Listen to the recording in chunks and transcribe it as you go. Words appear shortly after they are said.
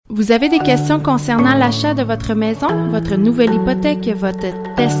Vous avez des questions concernant l'achat de votre maison, votre nouvelle hypothèque,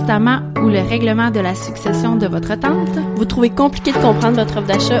 votre testament ou le règlement de la succession de votre tante? Vous trouvez compliqué de comprendre votre offre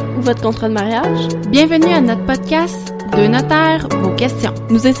d'achat ou votre contrat de mariage? Bienvenue à notre podcast Deux notaires, vos questions.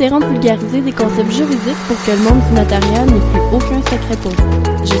 Nous essaierons de vulgariser des concepts juridiques pour que le monde du notariat n'ait plus aucun secret pour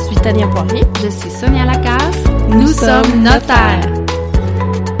vous. Je suis Tania Poirier. Je suis Sonia Lacasse. Nous sommes notaires.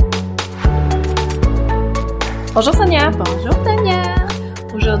 Bonjour Sonia. Bonjour Tania.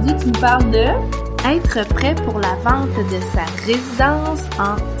 Aujourd'hui, tu nous parles de être prêt pour la vente de sa résidence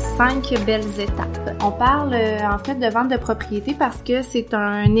en 5 belles étapes. On parle en fait de vente de propriété parce que c'est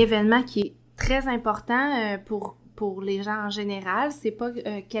un événement qui est très important pour les gens en général. C'est pas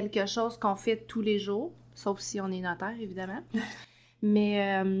quelque chose qu'on fait tous les jours, sauf si on est notaire évidemment.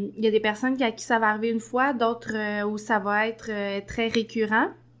 Mais il y a des personnes à qui ça va arriver une fois, d'autres où ça va être très récurrent.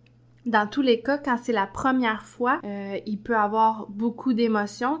 Dans tous les cas, quand c'est la première fois, il peut avoir beaucoup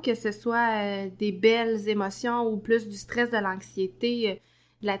d'émotions, que ce soit des belles émotions ou plus du stress, de l'anxiété,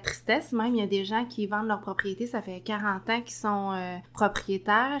 de la tristesse. Même, il y a des gens qui vendent leur propriété, ça fait 40 ans qu'ils sont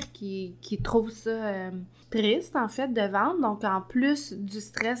propriétaires, qui trouvent ça triste, en fait, de vendre. Donc, en plus du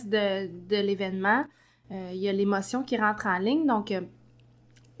stress de l'événement, il y a l'émotion qui rentre en ligne. Donc,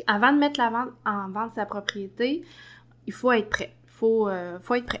 avant de mettre en vente sa propriété, il faut être prêt. Faut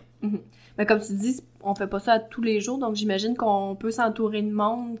être prêt. Mm-hmm. Mais comme tu dis, on fait pas ça tous les jours, donc j'imagine qu'on peut s'entourer de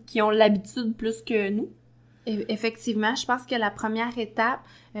monde qui ont l'habitude plus que nous. Effectivement, je pense que la première étape,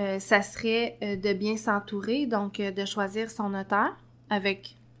 ça serait de bien s'entourer, donc de choisir son notaire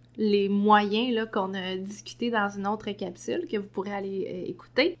avec les moyens là qu'on a discuté dans une autre capsule que vous pourrez aller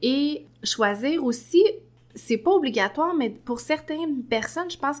écouter. Et choisir aussi, c'est pas obligatoire, mais pour certaines personnes,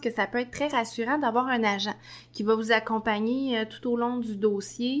 je pense que ça peut être très rassurant d'avoir un agent qui va vous accompagner tout au long du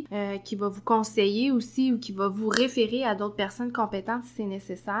dossier, qui va vous conseiller aussi ou qui va vous référer à d'autres personnes compétentes si c'est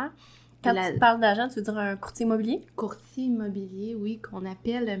nécessaire. Quand tu parles d'agent, tu veux dire un courtier immobilier? Courtier immobilier, oui, qu'on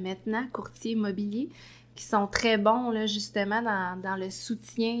appelle maintenant courtier immobilier, qui sont très bons là justement dans le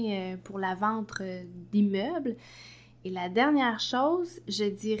soutien pour la vente d'immeubles. Et la dernière chose, je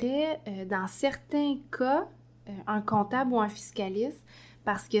dirais, dans certains cas, un comptable ou un fiscaliste,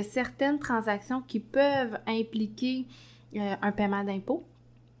 parce qu'il y a certaines transactions qui peuvent impliquer un paiement d'impôt.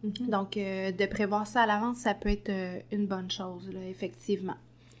 Mm-hmm. Donc, de prévoir ça à l'avance, ça peut être une bonne chose, là, effectivement.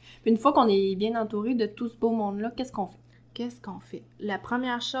 Une fois qu'on est bien entouré de tout ce beau monde-là, qu'est-ce qu'on fait? Qu'est-ce qu'on fait? La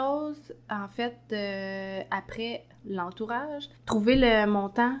première chose, en fait, après l'entourage, trouver le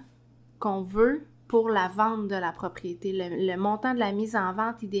montant qu'on veut pour la vente de la propriété, le montant de la mise en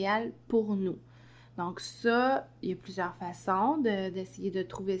vente idéale pour nous. Donc ça, il y a plusieurs façons d'essayer de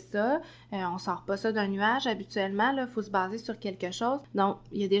trouver ça. On sort pas ça d'un nuage habituellement, là, faut se baser sur quelque chose. Donc,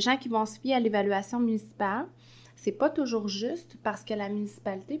 il y a des gens qui vont se fier à l'évaluation municipale. C'est pas toujours juste parce que la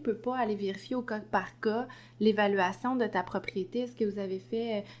municipalité peut pas aller vérifier au cas par cas l'évaluation de ta propriété. Est-ce que vous avez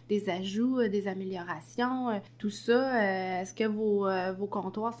fait des ajouts, des améliorations, tout ça? Est-ce que vos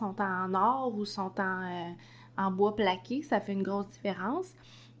comptoirs sont en or ou sont en bois plaqué? Ça fait une grosse différence.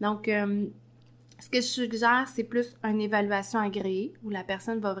 Donc, ce que je suggère, c'est plus une évaluation agréée où la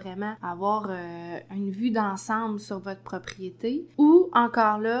personne va vraiment avoir une vue d'ensemble sur votre propriété. Ou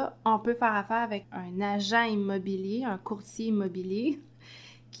encore là, on peut faire affaire avec un agent immobilier, un courtier immobilier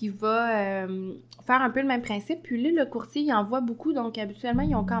qui va faire un peu le même principe. Puis là, le courtier, il en voit beaucoup, donc habituellement,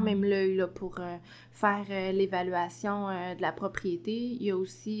 ils ont quand même l'œil là, pour faire l'évaluation de la propriété. Il y a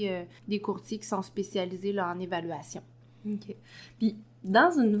aussi des courtiers qui sont spécialisés là, en évaluation. OK. Puis,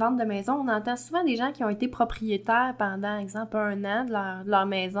 dans une vente de maison, on entend souvent des gens qui ont été propriétaires pendant, exemple, 1 an de leur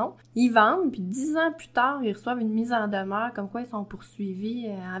maison. Ils vendent, puis 10 ans plus tard, ils reçoivent une mise en demeure, comme quoi ils sont poursuivis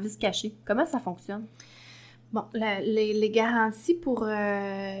en vice caché. Comment ça fonctionne? Bon, les garanties pour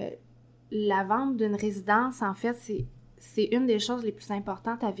la vente d'une résidence, en fait, c'est une des choses les plus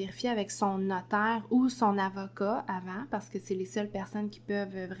importantes à vérifier avec son notaire ou son avocat avant, parce que c'est les seules personnes qui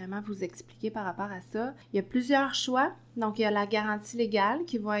peuvent vraiment vous expliquer par rapport à ça. Il y a plusieurs choix. Donc, il y a la garantie légale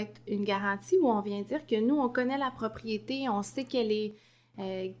qui va être une garantie où on vient dire que nous, on connaît la propriété, on sait qu'elle est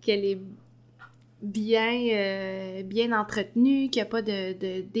bien entretenue, qu'il n'y a pas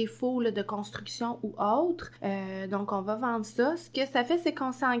de défaut là, de construction ou autre. Donc, on va vendre ça. Ce que ça fait, c'est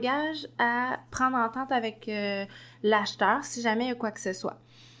qu'on s'engage à prendre entente avec l'acheteur si jamais il y a quoi que ce soit.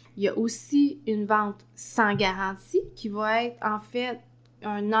 Il y a aussi une vente sans garantie qui va être en fait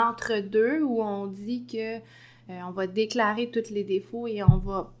un entre-deux où on dit que on va déclarer tous les défauts et on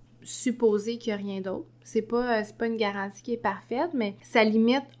va supposer qu'il n'y a rien d'autre. C'est pas une garantie qui est parfaite, mais ça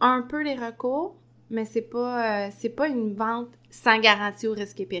limite un peu les recours, mais c'est pas une vente sans garantie au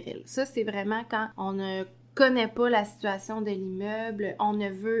risque et péril. Ça, c'est vraiment quand on a connaît pas la situation de l'immeuble, on ne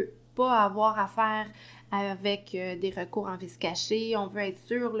veut pas avoir affaire avec des recours en vice caché. On veut être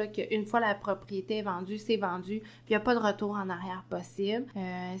sûr là, qu'une fois la propriété est vendue, c'est vendu, puis il n'y a pas de retour en arrière possible.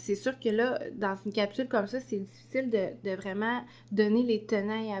 C'est sûr que là, dans une capsule comme ça, c'est difficile de vraiment donner les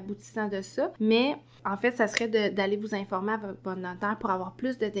tenants et aboutissants de ça, mais en fait, ça serait d'aller vous informer avec votre notaire pour avoir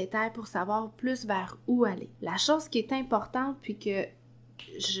plus de détails, pour savoir plus vers où aller. La chose qui est importante, puis que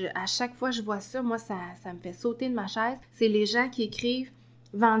à chaque fois que je vois ça, moi, ça me fait sauter de ma chaise, c'est les gens qui écrivent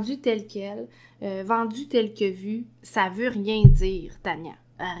 « vendu tel quel », « vendu tel que vu », ça veut rien dire, Tania.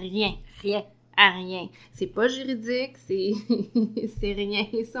 Rien. À rien. C'est pas juridique, c'est rien.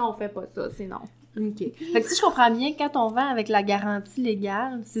 Ça, on fait pas ça, c'est non. OK. Fait que si je comprends bien, quand on vend avec la garantie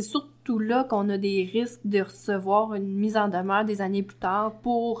légale, c'est surtout là qu'on a des risques de recevoir une mise en demeure des années plus tard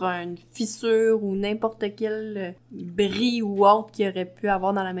pour une fissure ou n'importe quel bris ou autre qu'il aurait pu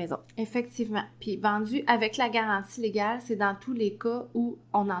avoir dans la maison. Effectivement. Puis vendu avec la garantie légale, c'est dans tous les cas où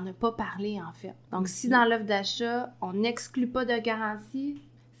on n'en a pas parlé, en fait. Donc, si dans l'offre d'achat, on n'exclut pas de garantie,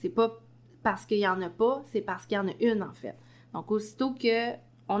 c'est pas parce qu'il y en a pas, c'est parce qu'il y en a une, en fait. Donc, aussitôt que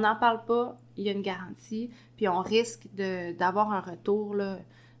on n'en parle pas, il y a une garantie, puis on risque d'avoir un retour là,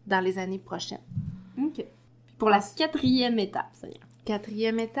 dans les années prochaines. OK. Puis pour la 4e étape, ça y est.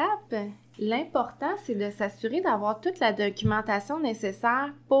 4e étape, l'important, c'est de s'assurer d'avoir toute la documentation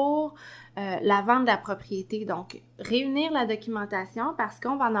nécessaire pour la vente de la propriété. Donc, réunir la documentation parce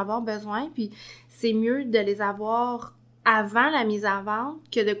qu'on va en avoir besoin, puis c'est mieux de les avoir avant la mise en vente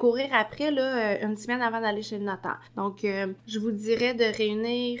que de courir après là, une semaine avant d'aller chez le notaire. Donc, je vous dirais de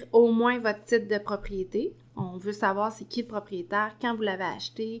réunir au moins votre titre de propriété. On veut savoir c'est qui le propriétaire, quand vous l'avez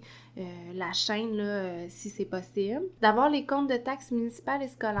acheté, la chaîne, là, si c'est possible. D'avoir les comptes de taxes municipales et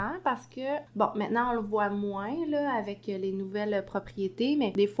scolaires parce que, bon, maintenant, on le voit moins là, avec les nouvelles propriétés,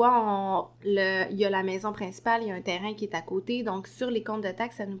 mais des fois, il y a la maison principale, il y a un terrain qui est à côté. Donc, sur les comptes de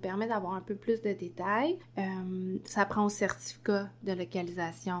taxes, ça nous permet d'avoir un peu plus de détails. Ça prend au certificat de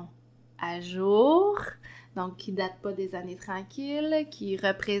localisation à jour. Donc, qui ne date pas des années tranquilles, qui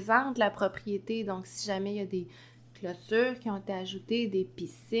représente la propriété. Donc, si jamais il y a des clôtures qui ont été ajoutées, des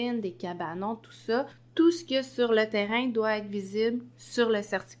piscines, des cabanons, tout ça, tout ce qu'il y a sur le terrain doit être visible sur le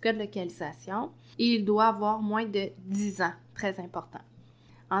certificat de localisation et il doit avoir moins de 10 ans. Très important.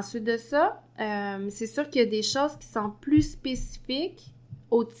 Ensuite de ça, c'est sûr qu'il y a des choses qui sont plus spécifiques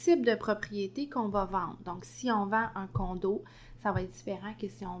au type de propriété qu'on va vendre. Donc, si on vend un condo, ça va être différent que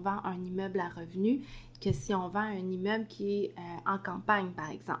si on vend un immeuble à revenu, que si on vend un immeuble qui est en campagne, par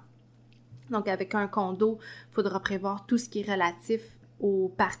exemple. Donc, avec un condo, il faudra prévoir tout ce qui est relatif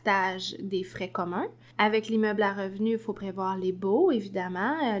au partage des frais communs. Avec l'immeuble à revenu, il faut prévoir les baux,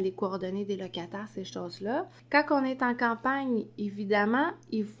 évidemment, les coordonnées des locataires, ces choses-là. Quand on est en campagne, évidemment,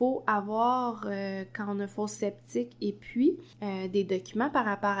 il faut avoir, quand on a fosse septique et puits, des documents par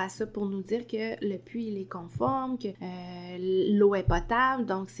rapport à ça pour nous dire que le puits il est conforme, que l'eau est potable.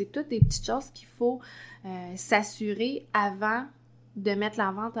 Donc, c'est toutes des petites choses qu'il faut s'assurer avant de mettre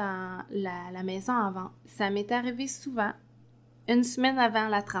la maison en vente. Ça m'est arrivé souvent, une semaine avant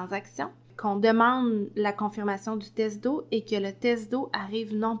la transaction, qu'on demande la confirmation du test d'eau et que le test d'eau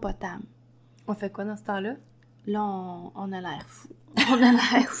arrive non potable. On fait quoi dans ce temps-là? Là, on a l'air fou. On a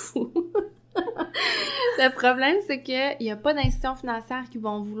l'air fou. Le problème, c'est qu'il n'y a pas d'institutions financières qui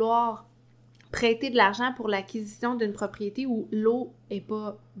vont vouloir prêter de l'argent pour l'acquisition d'une propriété où l'eau n'est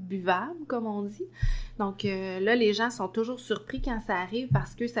pas buvable, comme on dit. Donc là, les gens sont toujours surpris quand ça arrive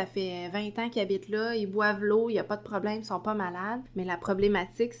parce que ça fait 20 ans qu'ils habitent là, ils boivent l'eau, il n'y a pas de problème, ils ne sont pas malades. Mais la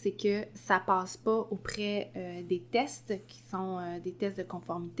problématique, c'est que ça ne passe pas auprès des tests qui sont des tests de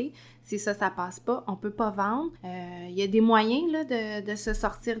conformité. Si ça ne passe pas, on ne peut pas vendre. Il y a des moyens là, de se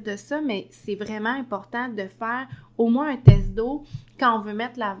sortir de ça, mais c'est vraiment important de faire au moins un test d'eau quand on veut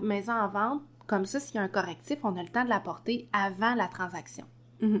mettre la maison en vente. Comme ça, s'il y a un correctif, on a le temps de l'apporter avant la transaction.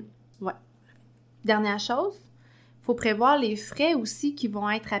 Mm-hmm. Ouais. Dernière chose, il faut prévoir les frais aussi qui vont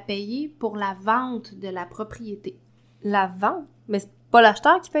être à payer pour la vente de la propriété. La vente? Mais c'est pas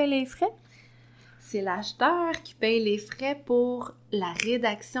l'acheteur qui paye les frais? C'est l'acheteur qui paye les frais pour la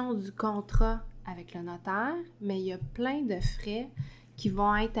rédaction du contrat avec le notaire, mais il y a plein de frais qui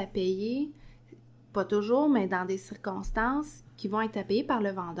vont être à payer, pas toujours, mais dans des circonstances qui vont être à payer par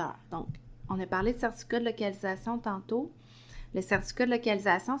le vendeur. Donc, on a parlé de certificat de localisation tantôt. Le certificat de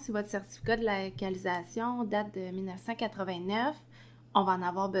localisation, si votre certificat de localisation date de 1989, on va en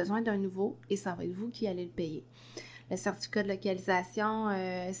avoir besoin d'un nouveau et ça va être vous qui allez le payer. Le certificat de localisation,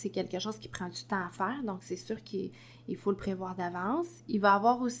 c'est quelque chose qui prend du temps à faire, donc c'est sûr qu'il faut le prévoir d'avance. Il va y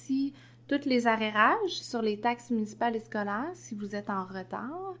avoir aussi tous les arrérages sur les taxes municipales et scolaires si vous êtes en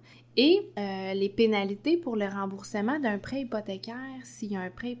retard et les pénalités pour le remboursement d'un prêt hypothécaire s'il y a un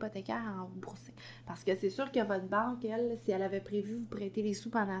prêt hypothécaire à rembourser. Parce que c'est sûr que votre banque, elle, si elle avait prévu vous prêter les sous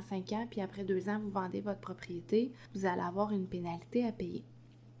pendant 5 ans, puis après 2 ans, vous vendez votre propriété, vous allez avoir une pénalité à payer.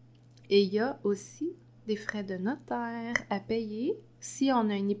 Et il y a aussi des frais de notaire à payer si on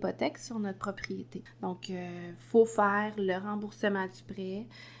a une hypothèque sur notre propriété. Donc, il faut faire le remboursement du prêt,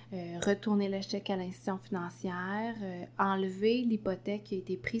 retourner le chèque à l'institution financière, enlever l'hypothèque qui a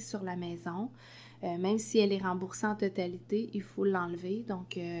été prise sur la maison. Même si elle est remboursée en totalité, il faut l'enlever.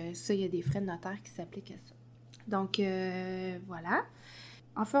 Donc, ça, il y a des frais de notaire qui s'appliquent à ça. Donc, voilà.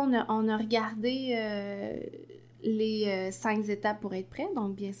 Enfin, on a regardé les 5 étapes pour être prêt,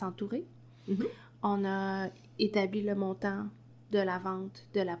 donc bien s'entourer. Mm-hmm. On a établi le montant de la vente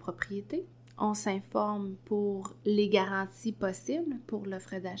de la propriété. On s'informe pour les garanties possibles pour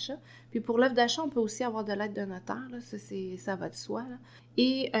l'offre d'achat. Puis pour l'offre d'achat, on peut aussi avoir de l'aide d'un notaire, là. Ça va de soi, là.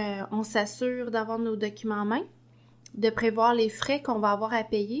 Et on s'assure d'avoir nos documents en main, de prévoir les frais qu'on va avoir à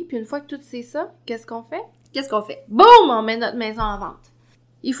payer. Puis une fois que tout c'est ça, qu'est-ce qu'on fait? Boum! On met notre maison en vente.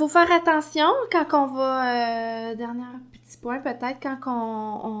 Il faut faire attention quand on va... dernier petit point peut-être,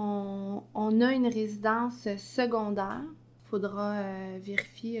 quand on a une résidence secondaire. Il faudra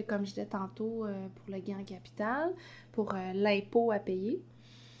vérifier, comme je disais tantôt, pour le gain en capital, pour l'impôt à payer.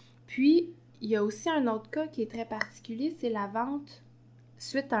 Puis, il y a aussi un autre cas qui est très particulier, c'est la vente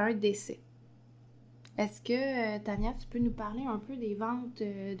suite à un décès. Est-ce que, Tania, tu peux nous parler un peu des ventes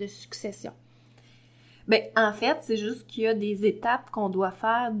de succession? Bien, en fait, c'est juste qu'il y a des étapes qu'on doit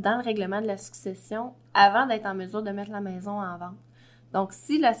faire dans le règlement de la succession avant d'être en mesure de mettre la maison en vente. Donc,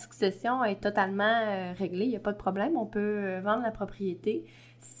 si la succession est totalement réglée, il n'y a pas de problème, on peut vendre la propriété.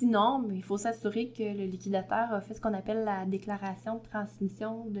 Sinon, il faut s'assurer que le liquidateur a fait ce qu'on appelle la déclaration de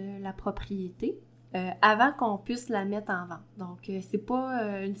transmission de la propriété avant qu'on puisse la mettre en vente. Donc, c'est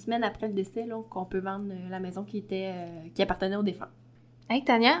pas une semaine après le décès là, qu'on peut vendre la maison qui appartenait au défunt. Hey,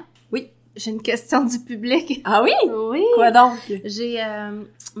 Tania? Oui? J'ai une question du public. Ah oui? Oui! Quoi donc? J'ai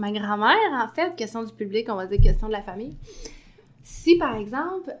ma grand-mère, en fait, question du public, on va dire question de la famille. Si, par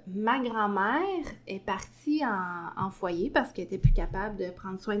exemple, ma grand-mère est partie en foyer parce qu'elle était plus capable de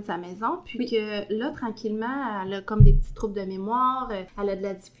prendre soin de sa maison, puis que là, tranquillement, elle a comme des petits troubles de mémoire, elle a de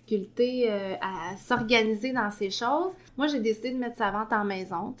la difficulté à s'organiser dans ses choses. Moi, j'ai décidé de mettre sa vente en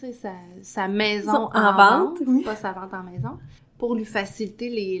maison, tu sais, sa maison en vente, pas sa vente en maison, pour lui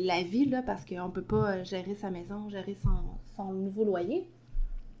faciliter la vie, là, parce qu'on peut pas gérer sa maison, gérer son nouveau loyer.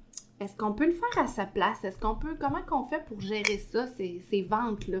 Est-ce qu'on peut le faire à sa place? Comment qu'on fait pour gérer ça, ces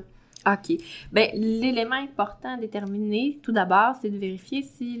ventes-là? OK. Bien, l'élément important à déterminer, tout d'abord, c'est de vérifier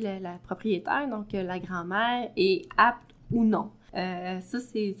si la propriétaire, donc la grand-mère, est apte ou non. Ça,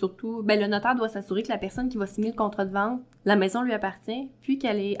 c'est surtout... Bien, le notaire doit s'assurer que la personne qui va signer le contrat de vente, la maison lui appartient, puis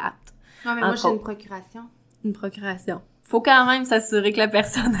qu'elle est apte. Non, mais moi, j'ai une procuration. Une procuration. Faut quand même s'assurer que la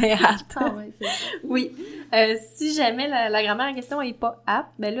personne est apte. Ah oui, c'est ça. Oui. Si jamais la grand-mère en question est pas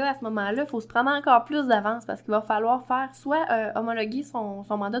apte, ben là, à ce moment-là, il faut se prendre encore plus d'avance parce qu'il va falloir faire soit homologuer son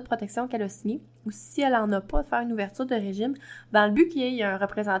mandat de protection qu'elle a signé, ou si elle en a pas, faire une ouverture de régime dans le but qu'il y ait un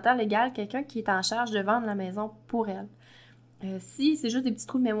représentant légal, quelqu'un qui est en charge de vendre la maison pour elle. Si c'est juste des petits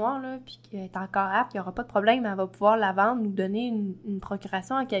trous de mémoire, là, puis qu'elle est encore apte, il n'y aura pas de problème, elle va pouvoir la vendre, nous donner une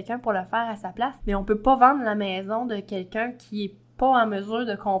procuration à quelqu'un pour le faire à sa place. Mais on peut pas vendre la maison de quelqu'un qui est pas en mesure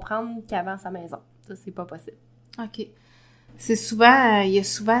de comprendre qu'elle vend sa maison. Ça, c'est pas possible. OK. C'est souvent, il y a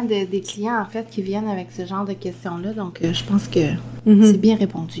souvent des clients, en fait, qui viennent avec ce genre de questions-là, donc je pense que c'est bien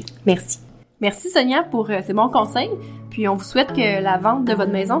répondu. Merci. Merci, Sonia, pour ces bons conseils, puis on vous souhaite que la vente de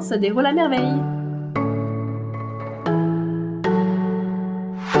votre maison se déroule à merveille.